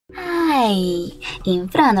Hey! In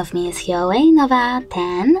front of me is HUAWEI Nova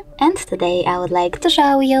 10 and today I would like to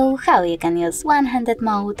show you how you can use one-handed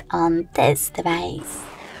mode on this device.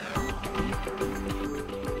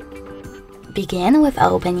 Begin with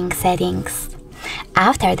opening settings.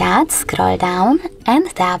 After that, scroll down and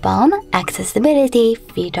tap on Accessibility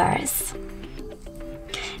Features.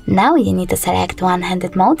 Now you need to select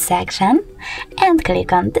one-handed mode section and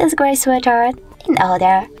click on this gray switcher in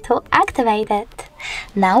order to activate it.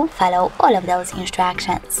 Now follow all of those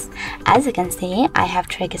instructions. As you can see, I have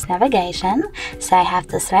tricky navigation, so I have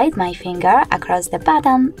to slide my finger across the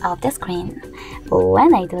bottom of the screen.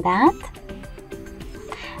 When I do that,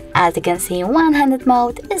 as you can see, one-handed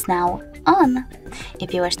mode is now on.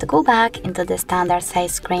 If you wish to go back into the standard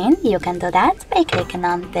size screen, you can do that by clicking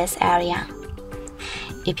on this area.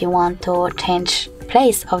 If you want to change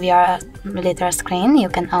place of your little screen, you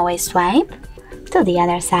can always swipe to the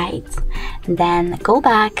other side, then go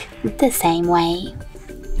back the same way.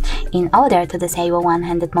 In order to disable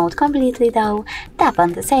one-handed mode completely though, tap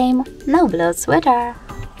on the same no blue switcher.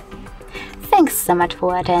 Thanks so much for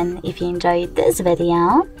watching. If you enjoyed this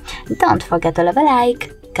video, don't forget to leave a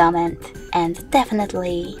like, comment and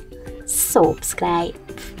definitely subscribe.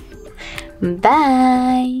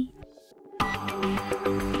 Bye!